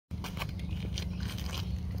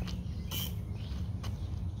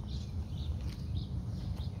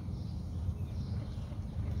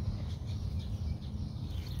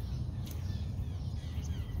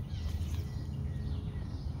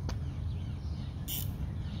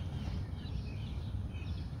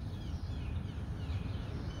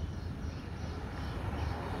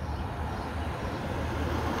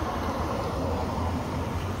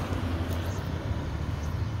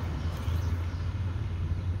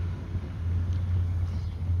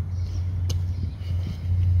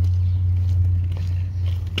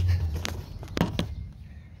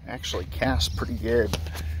actually casts pretty good.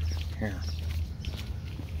 Here,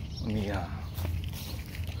 let me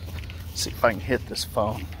see if I can hit this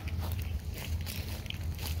phone.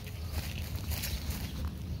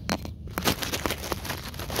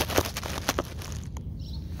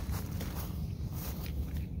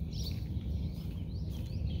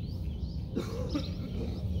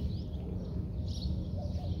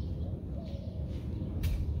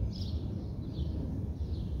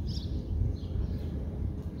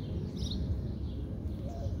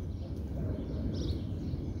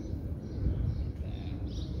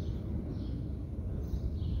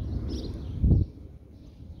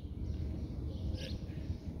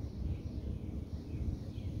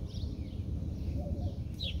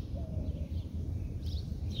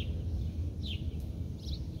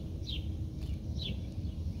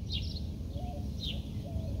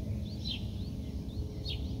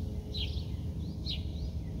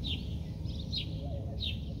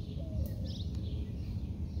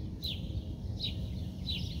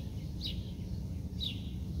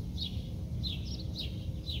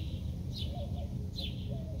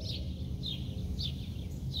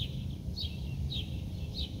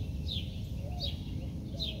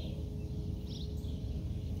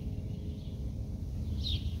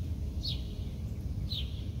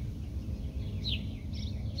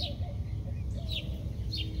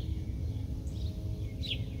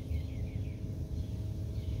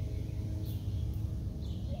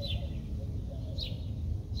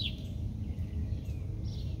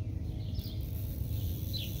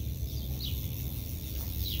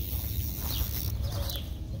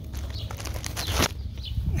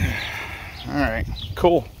 All right,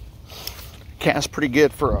 cool. Casts pretty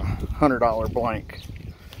good for a $100 blank.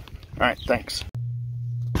 All right, thanks.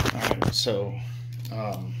 All right, so,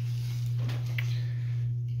 God,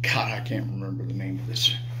 I can't remember the name of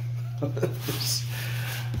this,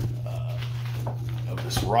 of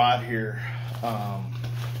this rod here. I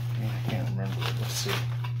can't remember it. Let's see.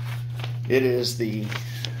 It is the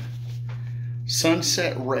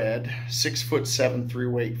Sunset Red 6'7"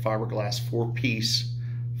 3WT Fiberglass 4-piece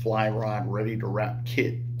Fly Rod Ready to Wrap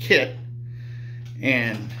kit,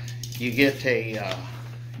 and you get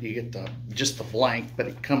just the blank, but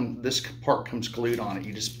this part comes glued on it.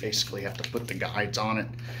 You just basically have to put the guides on it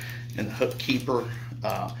and the hook keeper.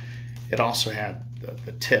 It also had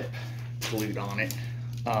the tip glued on it.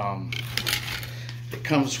 It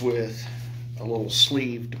comes with a little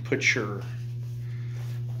sleeve to put your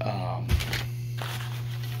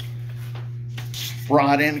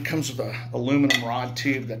rod in. It comes with an aluminum rod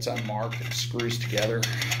tube that's unmarked that screws together.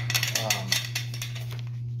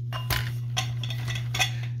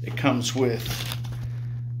 It comes with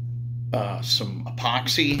some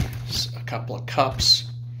epoxy, a couple of cups,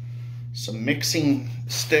 some mixing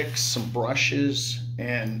sticks, some brushes,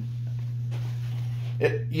 and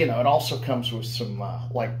it also comes with some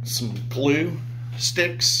some glue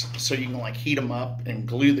sticks, so you can like heat them up and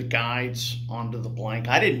glue the guides onto the blank.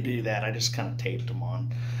 I didn't do that. I just kind of taped them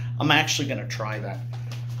on. I'm actually going to try that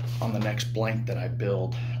on the next blank that I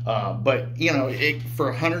build. But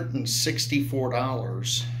for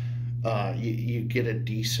 $164, you get a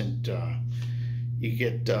decent.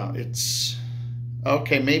 It's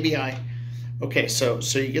okay. Okay. So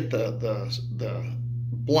you get the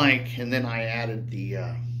blank, and then I added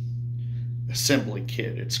the assembly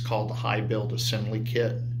kit. It's called the High Build Assembly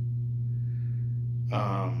Kit.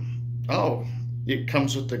 It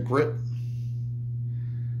comes with the grip.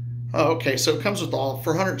 Oh, okay, so it comes with all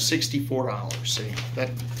for $164. See that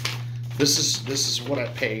this is what I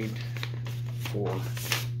paid for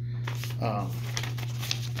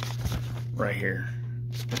right here.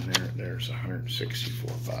 And there's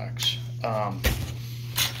 164 bucks.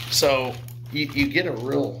 So you get a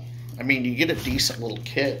real, you get a decent little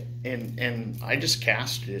kit, and I just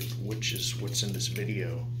cast it, which is what's in this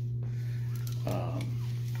video.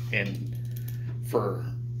 And for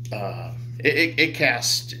it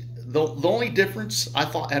cast. The only difference,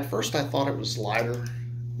 at first I thought it was lighter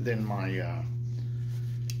than my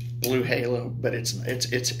Blue Halo, but it's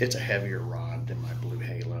a heavier rod than my Blue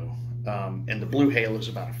Halo. And the Blue Halo is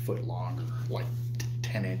about a foot longer, like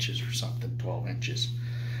 10 inches or something, 12 inches.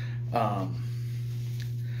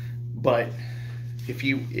 But if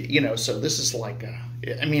so this is like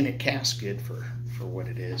it casts good for what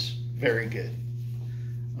it is. Very good.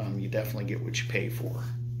 You definitely get what you pay for.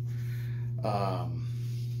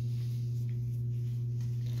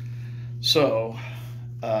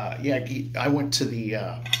 I went to the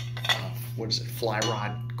Fly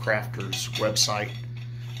Rod Crafters website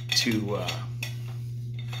to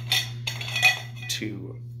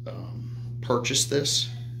purchase this,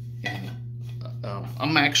 and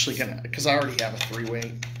I'm actually gonna, because I already have a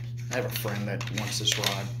 3-weight. I have a friend that wants this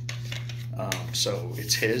rod, so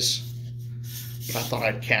it's his. But I thought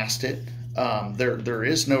I'd cast it. There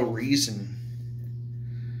is no reason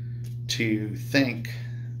to think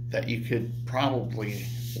that you could probably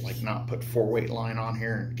like not put 4-weight line on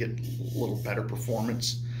here and get a little better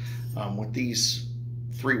performance with these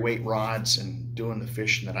 3-weight rods and doing the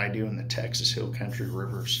fishing that I do in the Texas Hill Country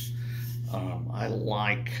rivers. I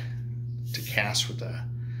like to cast with a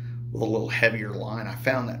little heavier line. I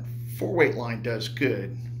found that 4-weight line does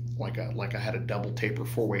good. Like I had a double taper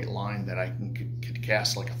 4-weight line that I could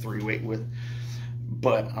cast like a 3-weight with.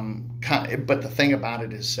 But but the thing about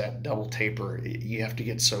it is that double taper, you have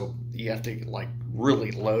to like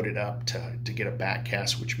really load it up to get a back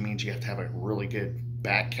cast, which means you have to have a really good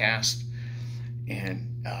back cast. And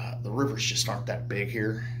the rivers just aren't that big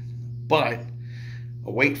here. But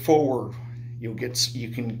a weight forward, you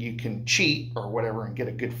can cheat or whatever and get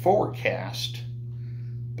a good forward cast,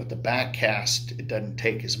 but the back cast, it doesn't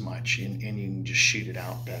take as much, and you can just shoot it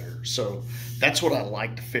out better. So that's what I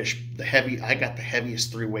like to fish. I got the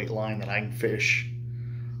heaviest 3-weight line that I can fish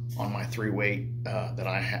on my 3-weight that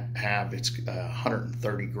I have. It's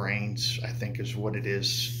 130 grains, I think is what it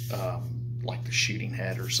is, like the shooting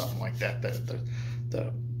head or something like that.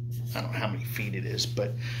 I don't know how many feet it is,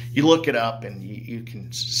 but you look it up and you can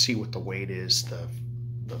see what the weight is.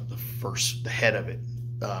 The head of it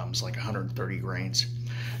is like 130 grains.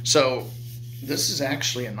 So this is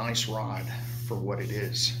actually a nice rod for what it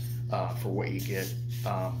is, for what you get.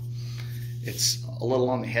 It's a little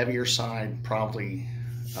on the heavier side, probably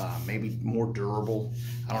maybe more durable.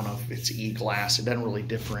 I don't know if it's E-glass. It doesn't really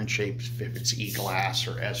differentiate if it's E-glass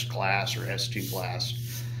or S-glass or S2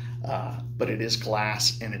 glass. But it is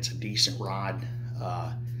glass and it's a decent rod,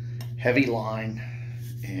 heavy line,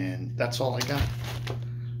 and that's all I got.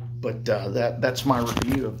 But that's my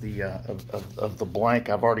review of the blank.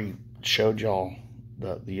 I've already showed y'all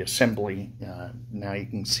the assembly. Now you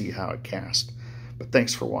can see how it casts. But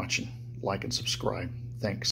thanks for watching. Like and subscribe. Thanks.